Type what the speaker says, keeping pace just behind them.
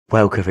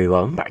Welcome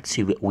everyone back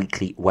to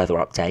weekly weather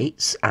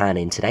updates, and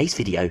in today's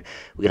video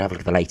we're going to have a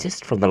look at the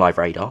latest from the live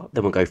radar.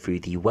 Then we'll go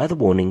through the weather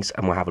warnings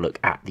and we'll have a look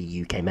at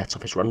the UK Met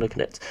Office run,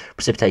 looking at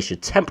precipitation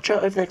temperature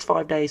over the next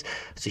 5 days.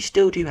 So you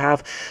still do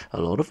have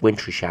a lot of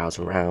wintry showers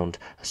around,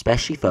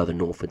 especially further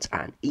northwards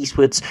and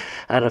eastwards,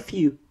 and a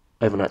few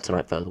overnight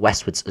tonight further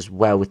westwards as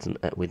well,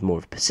 with more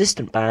of a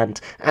persistent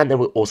band. And then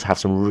we'll also have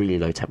some really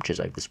low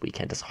temperatures over this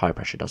weekend as high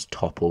pressure does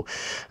topple.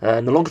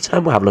 And the longer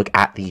term, we'll have a look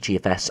at the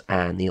GFS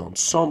and the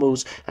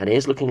ensembles, and it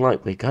is looking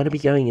like we're going to be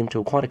going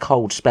into quite a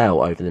cold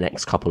spell over the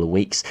next couple of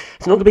weeks.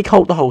 It's not going to be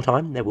cold the whole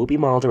time, there will be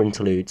milder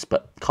interludes,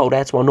 but cold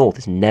air to our north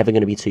is never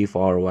going to be too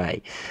far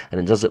away, and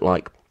it does look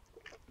like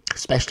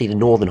especially the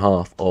northern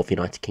half of the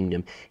United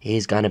Kingdom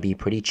is going to be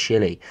pretty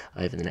chilly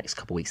over the next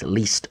couple of weeks, at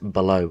least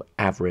below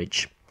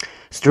average.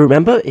 So do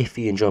remember, if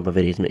you enjoy my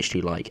videos, make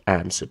sure you like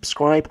and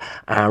subscribe,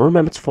 and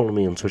remember to follow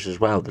me on Twitter as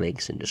well, the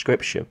link's in the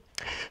description.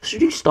 So we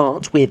do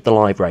start with the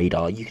live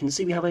radar. You can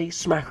see we have a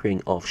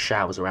smattering of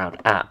showers around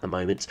at the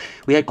moment.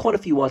 We had quite a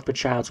few widespread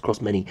showers across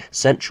many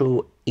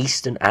central,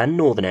 eastern and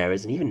northern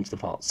areas, and even into the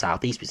far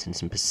southeast we've seen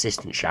some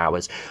persistent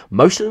showers,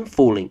 most of them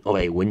falling of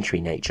a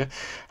wintry nature.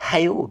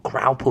 Hail,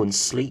 graupel and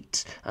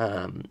sleet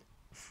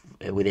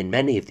within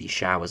many of these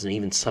showers, and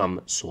even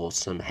some saw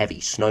some heavy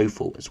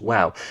snowfall as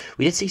well.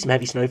 We did see some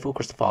heavy snowfall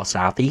across the far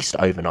southeast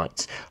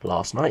overnight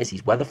last night as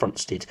these weather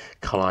fronts did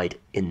collide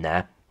in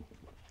there,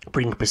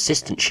 bringing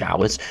persistent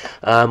showers.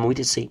 We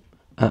did see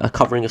a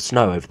covering of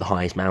snow over the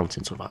highest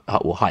mountains,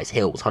 or highest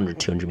hills,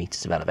 100-200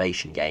 metres of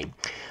elevation gain.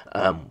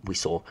 We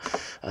saw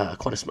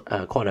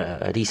quite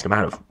a decent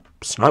amount of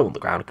snow on the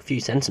ground, a few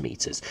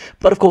centimetres,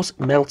 but of course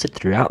melted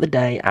throughout the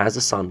day as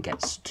the sun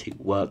gets to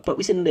work. But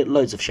we've seen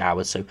loads of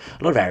showers, so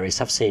a lot of areas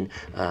have seen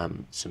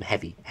some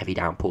heavy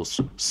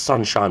downpours,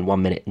 sunshine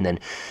 1 minute and then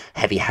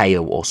heavy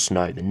hail or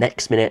snow the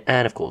next minute,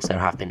 and of course there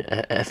have been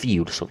a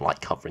few sort of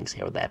light coverings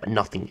here or there, but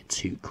nothing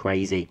too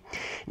crazy.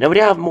 Now we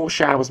do have more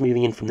showers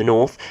moving in from the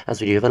north, as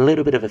we do have a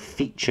little bit of a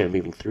feature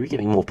moving through,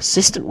 giving more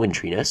persistent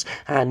wintriness,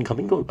 and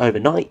coming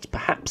overnight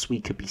perhaps we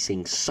could be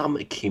seeing some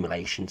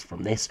accumulations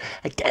from this,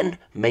 again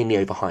mainly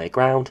over higher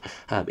ground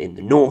in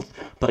the north,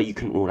 but you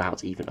couldn't rule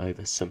out even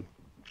over some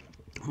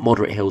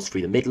moderate hills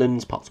through the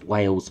Midlands, parts of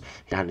Wales,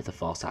 down into the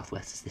far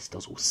southwest as this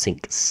does all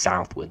sink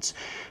southwards.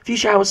 A few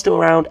showers still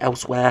around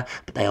elsewhere,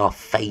 but they are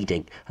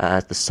fading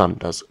as the sun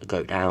does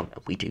go down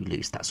and we do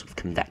lose that sort of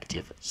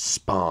convective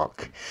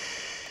spark.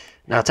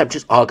 Now,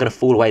 temperatures are going to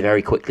fall away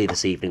very quickly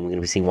this evening. We're going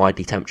to be seeing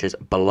widely temperatures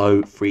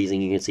below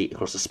freezing. You can see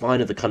across the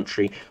spine of the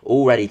country,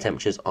 already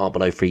temperatures are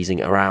below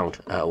freezing, around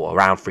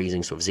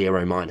freezing, sort of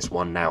 0,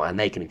 -1 now, and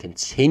they're going to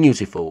continue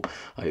to fall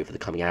over the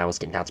coming hours,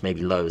 getting down to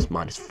maybe lows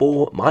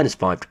 -4,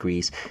 -5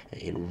 degrees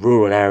in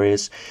rural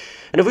areas.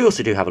 And if we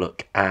also do have a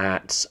look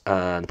at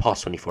the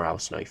past 24-hour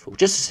snowfall,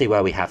 just to see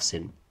where we have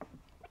seen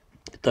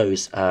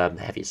those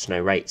heaviest snow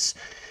rates,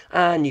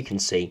 and you can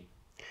see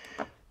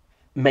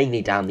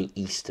mainly down the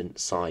eastern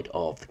side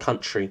of the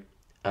country,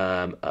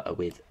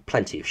 with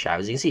plenty of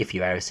showers. You can see a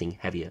few areas seeing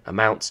heavier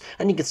amounts,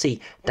 and you can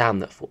see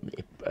down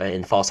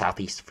in the far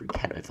southeast through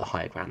Kent over the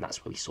higher ground,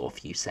 that's where we saw a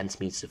few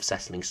centimetres of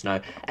settling snow.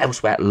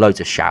 Elsewhere,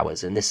 loads of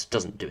showers, and this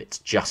doesn't do it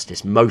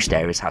justice. Most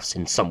areas have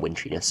seen some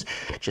wintriness,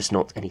 just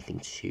not anything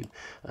too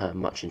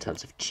much in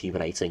terms of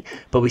accumulating.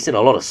 But we've seen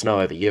a lot of snow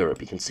over Europe.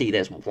 You can see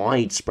there's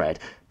widespread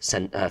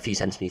a few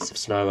centimetres of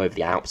snow over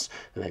the Alps,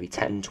 maybe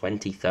 10,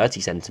 20, 30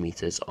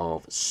 centimetres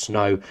of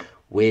snow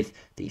with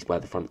these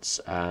weather fronts.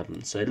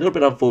 So a little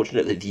bit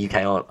unfortunate that the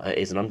UK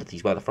isn't under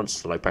these weather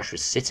fronts. The low pressure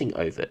is sitting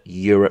over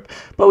Europe,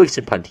 but we've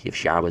seen plenty of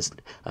showers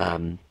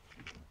and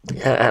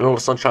a lot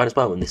of sunshine as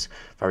well in this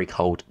very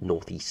cold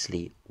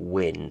northeasterly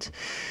wind.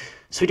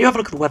 So we do have a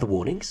look at the weather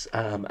warnings,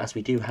 as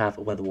we do have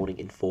a weather warning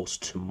in force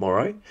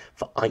tomorrow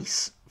for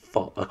ice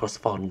across the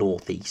far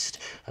northeast,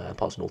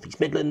 parts of northeast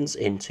Midlands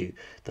into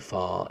the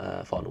far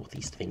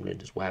northeast of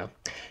England as well.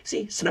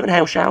 See, snow and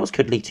hail showers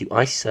could lead to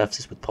icy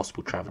surfaces with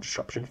possible travel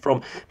disruption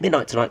from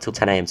midnight tonight till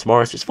 10 AM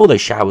tomorrow. So it's for those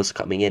showers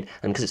coming in,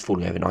 and because it's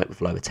falling overnight with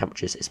lower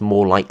temperatures, it's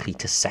more likely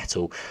to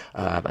settle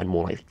and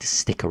more likely to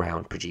stick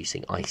around,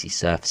 producing icy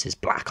surfaces,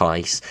 black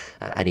ice,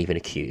 and even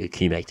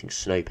accumulating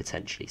snow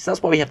potentially. So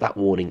that's why we have that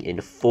warning in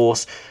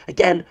force.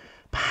 Again,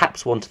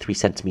 perhaps 1 to 3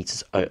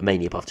 centimetres,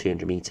 mainly above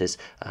 200 metres,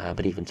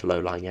 but even to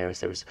low-lying areas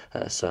there is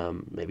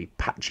some maybe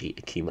patchy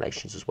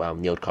accumulations as well,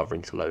 and the odd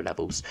covering to low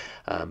levels,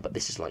 but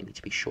this is likely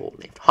to be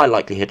short-lived. High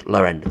likelihood,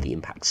 lower end of the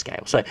impact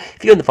scale. So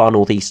if you're in the far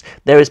northeast,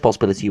 there is a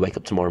possibility you wake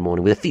up tomorrow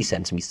morning with a few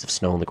centimetres of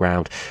snow on the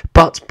ground,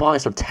 but by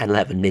sort of 10,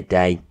 11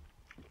 midday,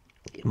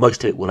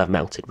 most of it will have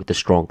melted with the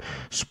strong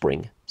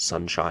spring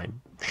sunshine.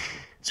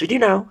 So we do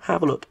now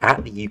have a look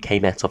at the UK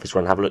Met Office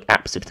run, have a look at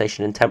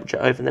precipitation and temperature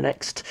over the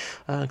next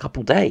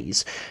couple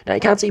days. Now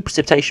you can see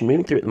precipitation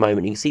moving through at the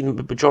moment. You can see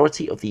the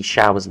majority of these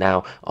showers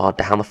now are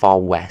down the far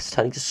west,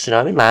 turning to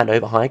snow inland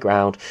over high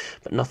ground,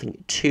 but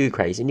nothing too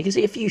crazy. And you can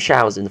see a few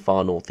showers in the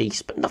far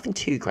northeast, but nothing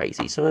too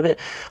crazy. So I'm a bit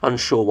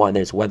unsure why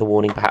there's a weather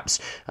warning. Perhaps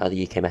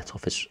the UK Met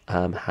Office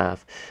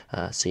have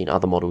seen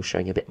other models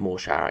showing a bit more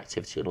shower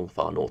activity along the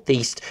far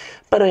northeast,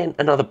 but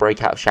another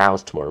breakout of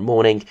showers tomorrow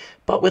morning.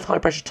 But with high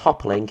pressure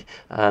toppling,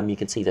 you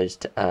can see those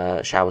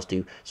showers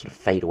do sort of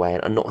fade away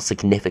and are not as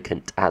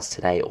significant as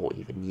today or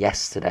even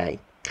yesterday.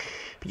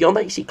 Beyond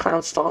that, you see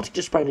clouds starting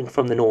to spread in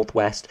from the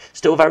northwest.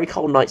 Still a very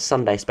cold night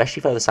Sunday,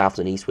 especially further south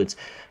and eastwards.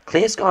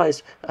 Clear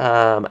skies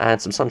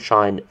and some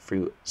sunshine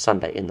through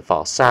Sunday in the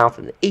far south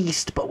and the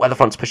east, but weather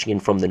fronts pushing in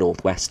from the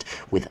northwest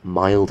with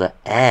milder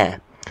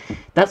air.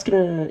 That's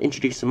going to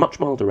introduce some much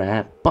milder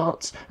air,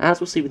 but as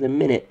we'll see within a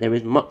minute, there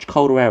is much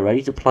colder air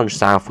ready to plunge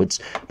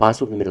southwards by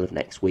sort of the middle of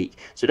next week.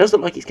 So it does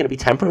look like it's going to be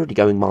temporarily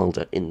going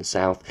milder in the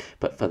south,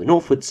 but further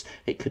northwards,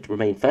 it could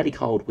remain fairly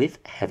cold with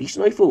heavy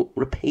snowfall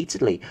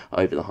repeatedly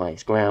over the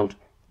highest ground.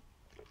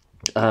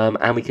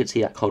 And we could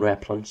see that colder air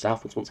plunge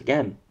southwards once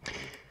again.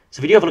 So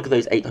if we do have a look at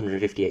those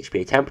 850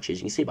 HPA temperatures,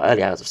 you can see by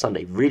early hours of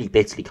Sunday, really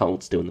bitterly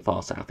cold still in the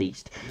far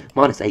southeast.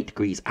 -8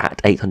 degrees at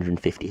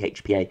 850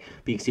 HPA,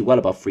 but you can see well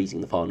above freezing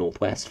in the far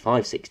northwest,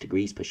 5-6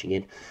 degrees pushing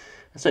in.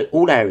 And so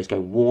all air is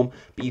going warm,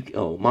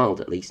 but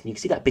mild at least, and you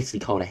can see that bitterly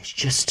cold air is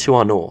just to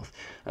our north.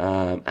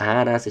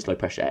 And as this low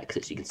pressure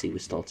exits, you can see we're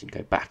starting to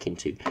go back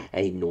into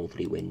a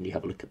northerly wind. You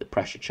have a look at the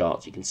pressure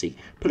charts, you can see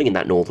pulling in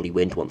that northerly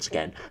wind once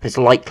again. It's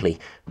likely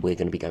we're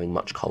going to be going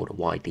much colder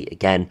widely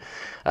again,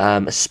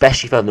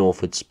 especially further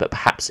northwards, but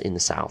perhaps in the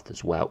south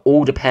as well.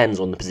 All depends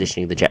on the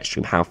positioning of the jet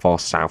stream, how far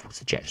southwards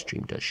the jet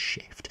stream does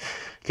shift.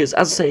 Because,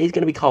 as I say, it's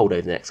going to be cold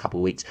over the next couple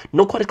of weeks.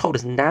 Not quite as cold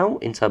as now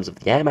in terms of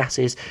the air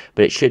masses,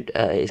 but it's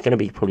going to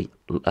be probably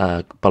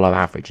below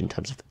average in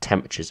terms of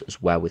temperatures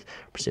as well, with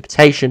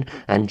precipitation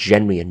and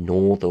generally a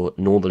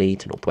northerly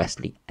to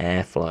northwesterly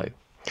airflow.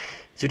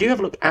 So we do have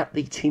a look at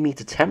the 2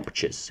 metre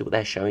temperatures, see what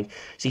they're showing.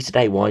 See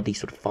today widely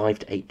sort of 5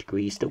 to 8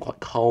 degrees, still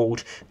quite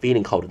cold,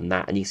 feeling colder than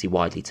that, and you can see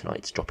widely tonight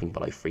it's dropping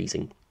below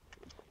freezing.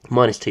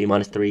 -2,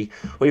 -3,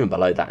 or even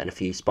below that in a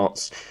few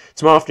spots.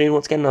 Tomorrow afternoon,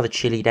 once again, another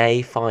chilly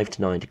day, 5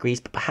 to 9 degrees,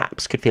 but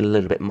perhaps could feel a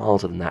little bit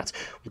milder than that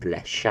with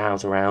less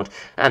showers around.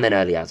 And then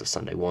early hours of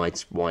Sunday,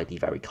 widely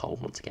very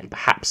cold once again,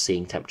 perhaps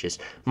seeing temperatures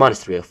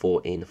 -3 or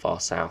 4 in the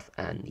far south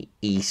and the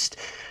east.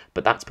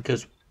 But that's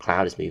because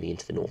cloud is moving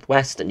into the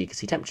northwest, and you can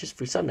see temperatures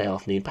through Sunday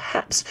afternoon,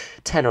 perhaps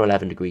 10 or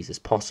 11 degrees as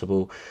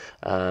possible,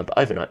 but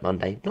overnight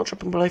Monday, not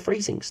dropping below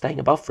freezing, staying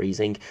above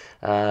freezing,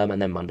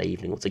 and then Monday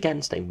evening, once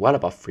again, staying well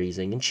above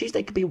freezing, and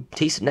Tuesday could be a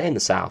decent day in the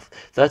south,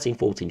 13,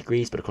 14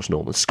 degrees, but across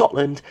northern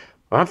Scotland,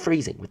 around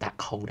freezing, with that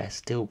cold air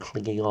still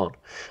clinging on.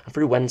 And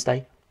through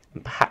Wednesday,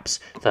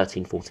 perhaps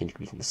 13, 14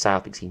 degrees in the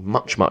south, you can see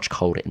much, much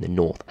colder in the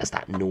north as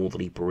that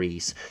northerly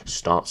breeze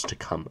starts to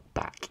come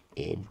back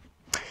in.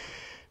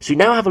 So we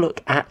now have a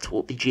look at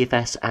what the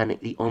GFS and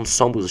the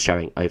ensembles are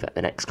showing over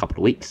the next couple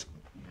of weeks.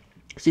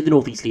 See the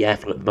northeasterly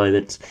airflow at the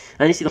moment,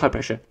 and you see the high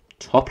pressure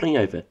toppling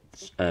over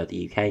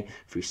the UK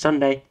through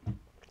Sunday.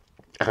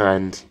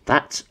 And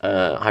that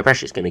high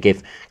pressure is going to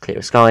give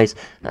clearer skies,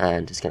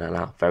 and it's going to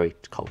allow very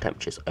cold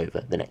temperatures over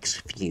the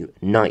next few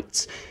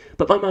nights.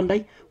 But by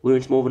Monday, we're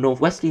into more of a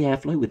northwesterly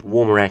airflow with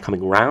warmer air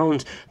coming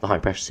around the high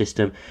pressure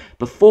system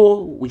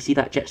before we see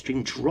that jet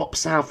stream drop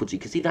southwards. You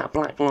can see that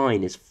black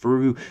line is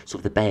through sort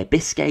of the Bay of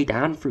Biscay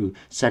down through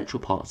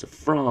central parts of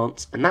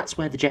France, and that's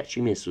where the jet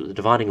stream is, sort of the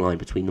dividing line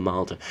between the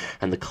milder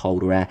and the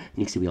colder air. And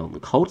you can see we're on the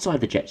cold side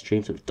of the jet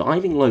stream, sort of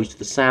diving low to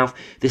the south.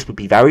 This would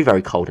be very,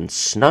 very cold and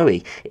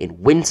snowy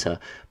in winter,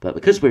 but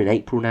because we're in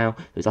April now,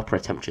 those upper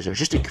air temperatures are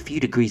just a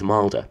few degrees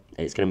milder,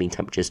 and it's going to mean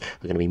temperatures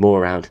are going to be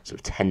more around sort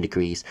of 10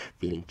 degrees,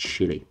 feeling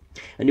chilly.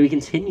 And we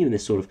continue in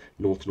this sort of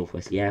north to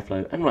northwesterly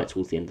airflow, and right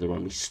towards the end of the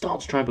run, we start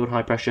to try and build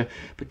high pressure,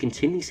 but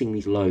continue seeing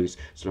these lows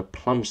sort of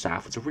plunge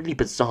south. It's a really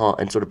bizarre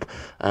and sort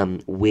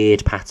of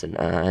weird pattern,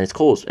 and it's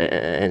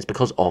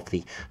because of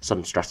the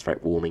sudden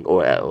stratospheric warming,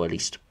 or at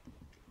least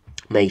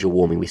major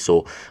warming we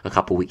saw a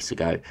couple of weeks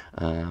ago,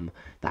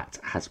 that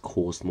has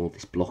caused more of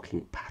this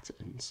blocking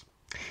patterns.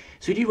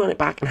 So we do run it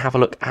back and have a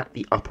look at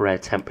the upper air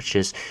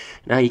temperatures.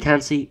 Now you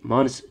can see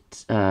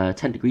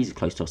 -10 degrees is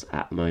close to us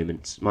at the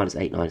moment,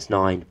 -8,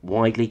 -9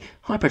 widely.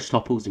 High pressure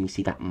topples, and we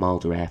see that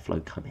milder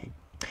airflow come in.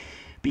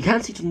 But you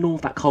can see to the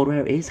north that colder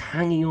air is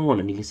hanging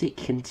on, and you can see it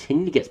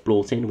continually gets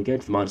brought in, and we go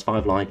into the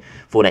 -5 line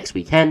for next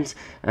weekend,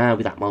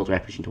 with that milder air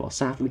pushing to our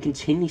south, and we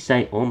continually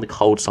stay on the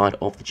cold side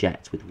of the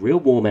jet, with real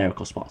warm air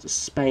across parts of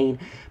Spain,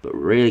 but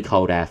really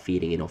cold air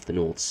feeding in off the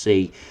North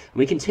Sea. And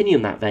we continue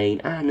in that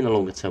vein, and in the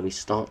longer term, we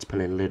start to pull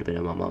in a little bit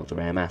of our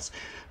milder air mass,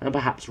 and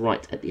perhaps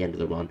right at the end of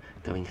the run,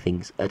 turning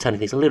things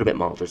a little bit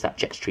milder as that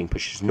jet stream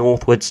pushes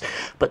northwards,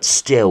 but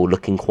still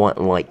looking quite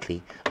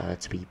likely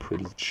to be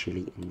pretty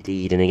chilly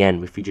indeed. And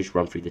again, if we just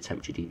run through the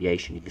temperature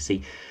deviation, you can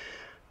see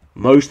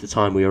most of the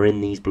time we are in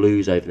these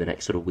blues over the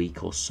next sort of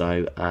week or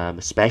so,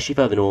 especially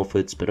further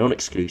northwards, but not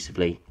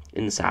exclusively.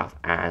 in the south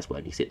as well.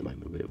 And you see at the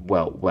moment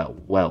we're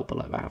well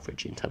below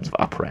average in terms of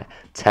upper air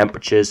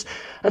temperatures.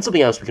 And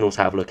something else we can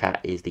also have a look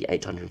at is the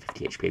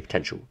 850 HPA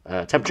potential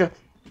temperature,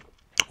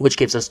 which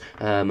gives us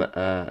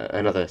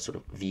another sort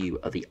of view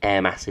of the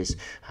air masses,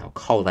 how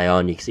cold they are.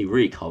 And you can see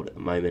really cold at the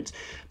moment.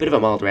 A bit of a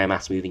milder air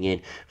mass moving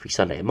in for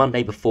Sunday and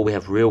Monday before we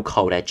have real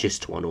cold air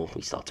just to our north.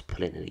 We start to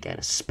pull in again,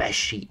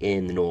 especially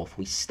in the north.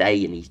 We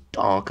stay in these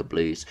darker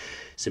blues,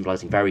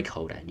 symbolising very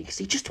cold air. And you can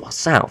see just to our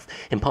south,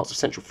 in parts of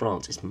central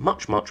France, it's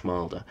much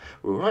milder.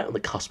 We're right on the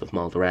cusp of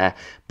milder air,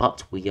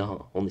 but we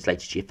are, on this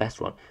latest GFS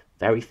run,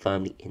 very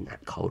firmly in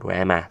that colder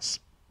air mass.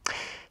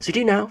 So we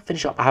do now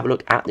finish up, have a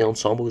look at the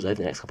ensembles over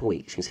the next couple of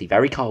weeks. You can see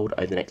very cold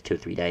over the next 2 or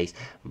 3 days,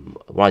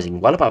 rising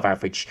well above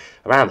average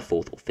around the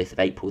 4th or 5th of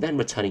April, then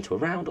returning to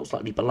around or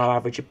slightly below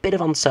average. A bit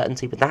of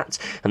uncertainty with that,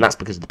 and that's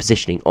because of the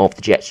positioning of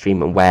the jet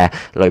stream and where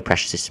low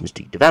pressure systems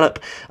do develop.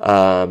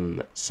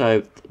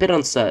 So a bit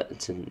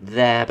uncertain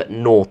there, but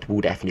north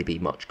will definitely be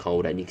much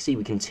colder. And you can see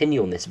we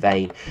continue on this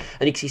vein,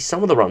 and you can see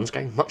some of the runs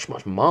going much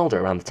milder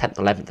around the 10th,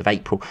 11th of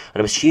April. And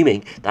I'm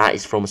assuming that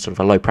is from a sort of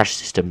a low pressure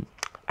system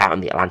out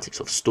in the Atlantic,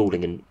 sort of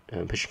stalling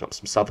and pushing up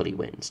some southerly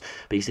winds.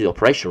 But you see the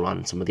operational run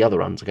and some of the other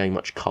runs are going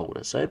much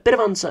colder. So a bit of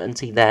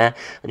uncertainty there.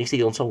 And you see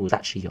the ensemble was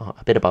actually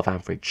a bit above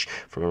average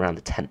from around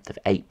the 10th of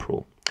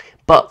April.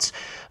 But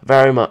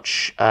very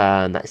much,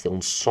 that is the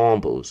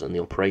ensembles and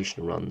the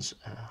operational runs.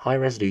 High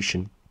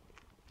resolution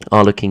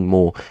are looking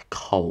more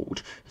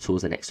cold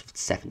towards the next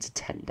 7 to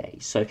 10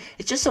 days. So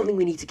it's just something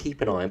we need to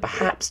keep an eye on.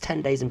 Perhaps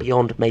 10 days and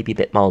beyond, maybe a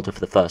bit milder for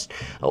the first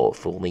or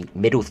for the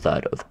middle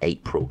third of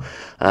April.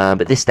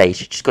 But at this stage,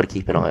 you just got to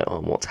keep an eye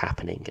on what's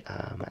happening.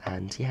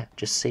 And yeah,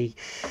 just see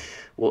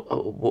what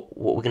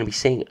we're going to be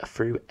seeing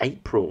through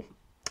April.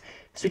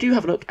 So we do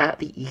have a look at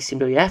the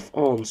ECMWF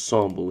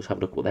ensembles, have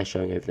a look at what they're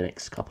showing over the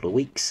next couple of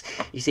weeks.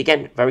 You see,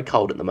 again, very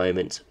cold at the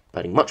moment,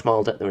 but much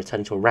milder, then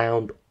returning to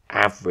around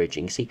average.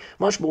 You can see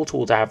much more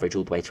towards average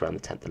all the way to around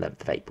the 10th,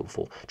 11th of April,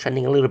 for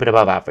trending a little bit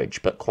above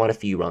average, but quite a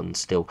few runs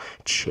still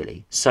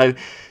chilly. So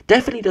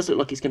definitely does look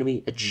like it's going to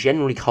be a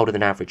generally colder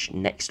than average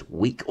next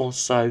week or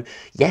so.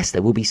 Yes,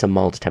 there will be some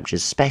milder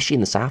temperatures, especially in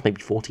the south, maybe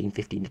 14,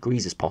 15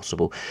 degrees as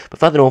possible. But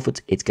further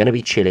northwards, it's going to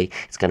be chilly.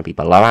 It's going to be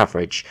below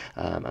average,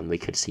 and we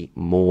could see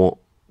more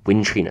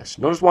winteriness.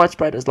 Not as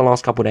widespread as the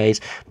last couple of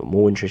days, but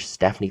more winteriness is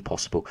definitely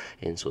possible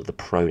in sort of the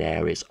prone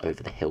areas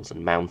over the hills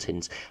and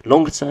mountains.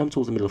 Longer term,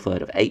 towards the middle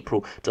third of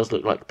April, does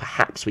look like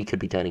perhaps we could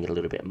be turning it a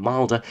little bit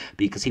milder,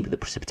 but you can see with the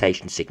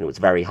precipitation signal it's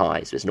very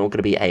high, so it's not going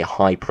to be a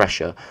high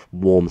pressure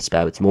warm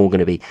spell. It's more going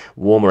to be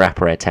warmer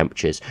upper air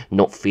temperatures,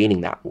 not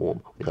feeling that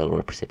warm with a lot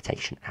of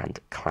precipitation and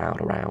cloud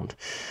around.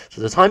 So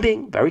for the time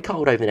being, very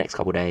cold over the next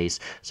couple of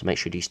days, so make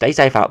sure you do stay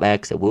safe out there,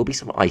 because there will be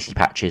some icy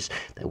patches,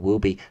 there will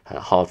be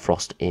hard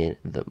frost in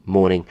the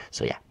morning,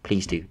 so yeah,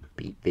 please do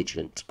be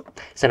vigilant.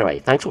 So anyway,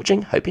 thanks for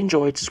watching, hope you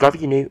enjoyed, subscribe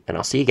if you're new, and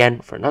I'll see you again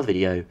for another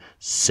video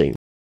soon.